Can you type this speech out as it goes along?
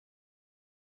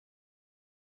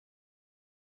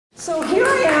So here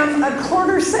I am, a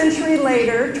quarter century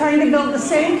later, trying to build the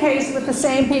same case with the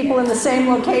same people in the same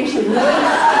location. You would think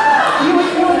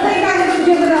I would have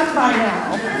given up by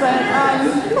now, but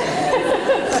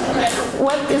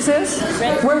what is this?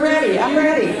 We're ready. I'm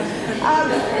ready.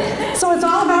 So it's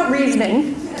all about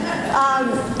reasoning.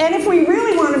 And if we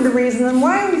really want them to reason, then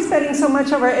why are we spending so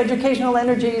much of our educational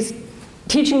energies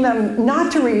teaching them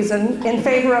not to reason in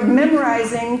favor of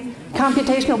memorizing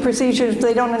computational procedures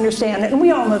they don't understand? And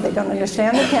we all know they don't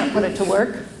understand. They can't put it to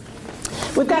work.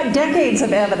 We've got decades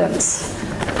of evidence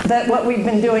that what we've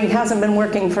been doing hasn't been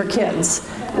working for kids.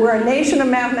 We're a nation of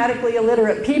mathematically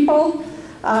illiterate people.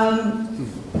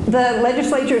 The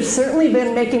legislature's certainly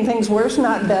been making things worse,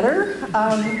 not better,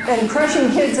 and crushing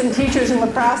kids and teachers in the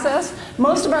process.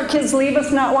 Most of our kids leave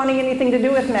us not wanting anything to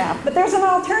do with math. But there's an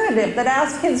alternative that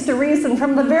asks kids to reason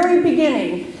from the very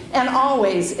beginning and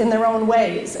always in their own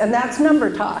ways, and that's number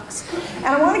talks. And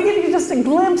I want to give you just a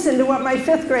glimpse into what my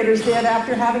fifth graders did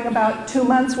after having about 2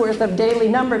 months worth of daily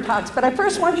number talks. But I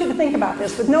first want you to think about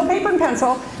this with no paper and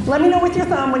pencil. Let me know with your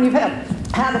thumb when you've had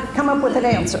come up with an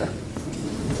answer.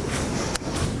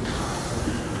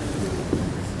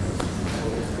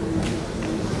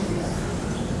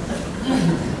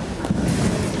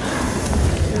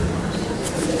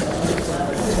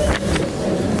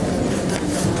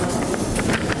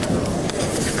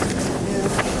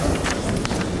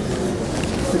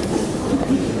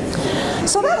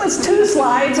 So that was 2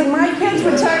 slides, and my kids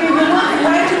would tell you you're working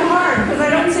way too hard because I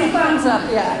don't see thumbs up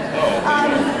yet.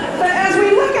 But as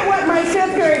we look at what my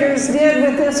fifth graders did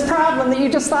with this problem that you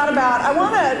just thought about, I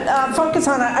want to focus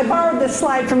on it. I borrowed this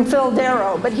slide from Phil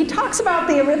Darrow, but he talks about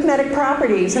the arithmetic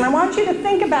properties, and I want you to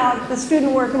think about the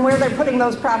student work and where they're putting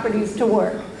those properties to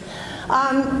work.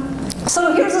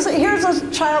 So here's a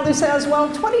child who says,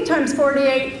 well, 20 times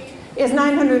 48 is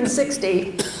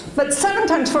 960. But 7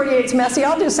 times 48 is messy.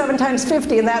 I'll do 7 times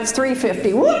 50, and that's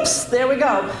 350. Whoops, there we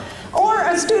go. Or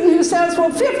a student who says, well,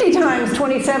 50 times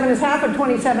 27 is half of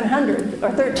 2700, or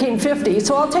 1350.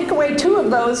 So I'll take away 2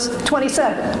 of those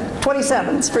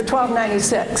 27s for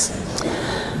 1296.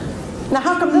 Now,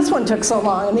 how come this one took so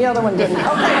long and the other one didn't?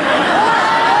 Okay.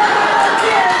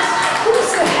 Kids who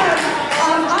said,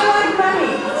 I like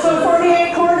money, so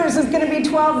 48 quarters is going to be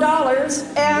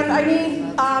 $12, and I need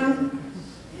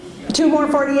 2 more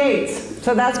 48s,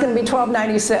 so that's going to be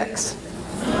 $12.96.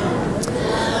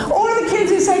 Or the kids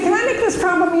who say, can I make this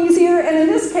problem easier? And in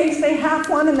this case, they half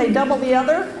one and they double the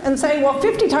other and say, well,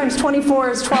 50 times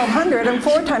 24 is 1200, and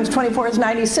 4 times 24 is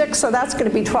 96, so that's going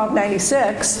to be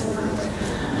 $12.96.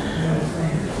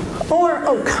 Or,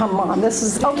 oh, come on, this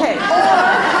is, okay.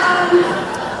 Or,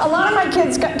 a lot of my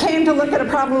kids came to look at a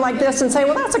problem like this and say,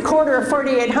 well, that's a quarter of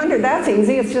 4,800. That's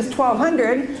easy. It's just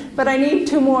 1,200. But I need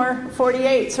 2 more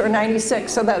 48s, or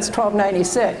 96, so that's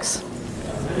 1296.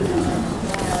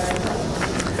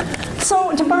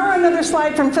 So to borrow another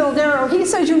slide from Phil Darrow, he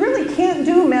says you really can't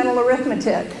do mental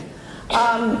arithmetic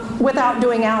without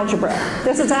doing algebra.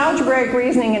 This is algebraic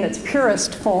reasoning in its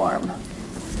purest form.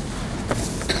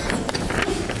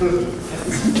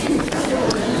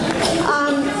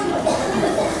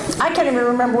 I can't even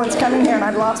remember what's coming here, and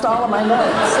I've lost all of my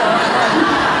notes. So,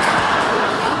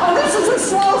 oh, this is a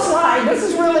slow slide. This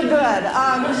is really good.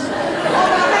 Oh,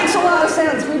 that makes a lot of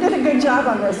sense. We did a good job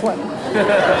on this one.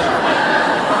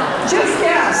 Just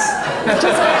guess.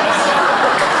 Just guess.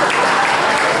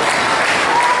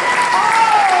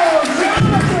 Oh,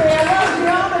 geometry. I love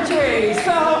geometry.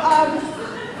 So,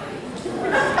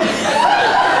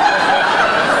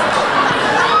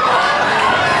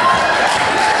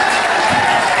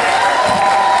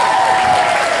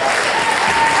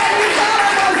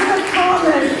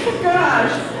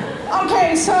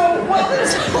 okay, so, well,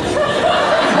 this...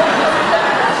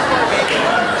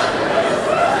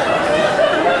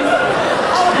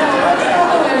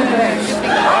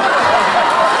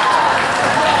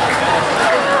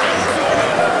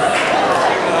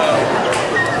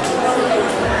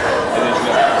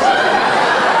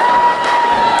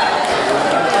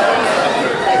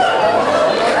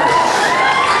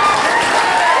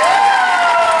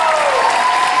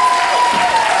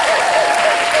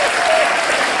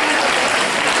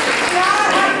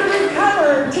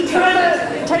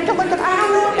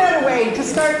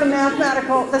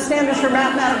 the standards for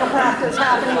mathematical practice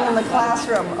happening in the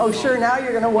classroom. Oh, sure, now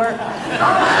you're going to work.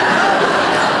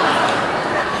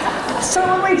 So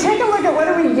when we take a look at what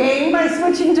do we gain by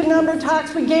switching to number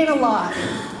talks, we gain a lot.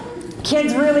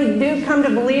 Kids really do come to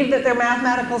believe that they're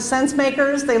mathematical sense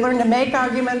makers. They learn to make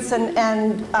arguments and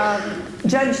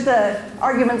judge the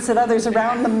arguments that others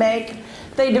around them make.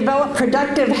 They develop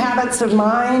productive habits of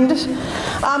mind.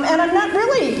 And I'm not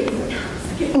really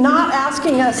not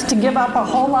asking us to give up a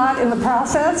whole lot in the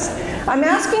process. I'm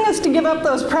asking us to give up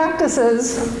those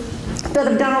practices that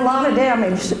have done a lot of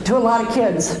damage to a lot of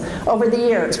kids over the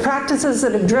years. Practices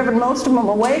that have driven most of them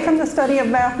away from the study of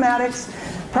mathematics.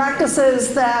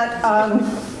 Practices that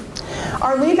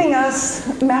are leaving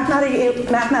us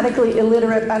mathematically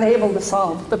illiterate, unable to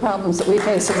solve the problems that we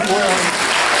face in the world.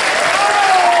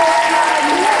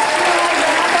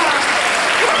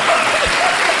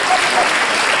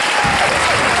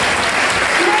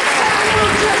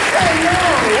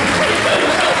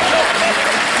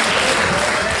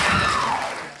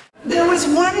 There was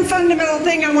one fundamental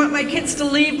thing I want my kids to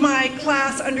leave my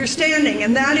class understanding,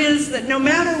 and that is that no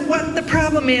matter what the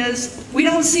problem is, we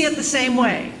don't see it the same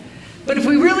way. But if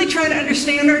we really try to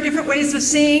understand our different ways of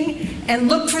seeing and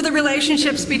look for the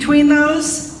relationships between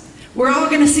those, we're all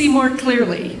going to see more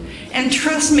clearly. And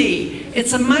trust me,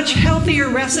 it's a much healthier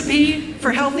recipe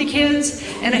for healthy kids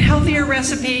and a healthier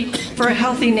recipe for a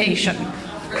healthy nation.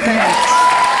 Thanks.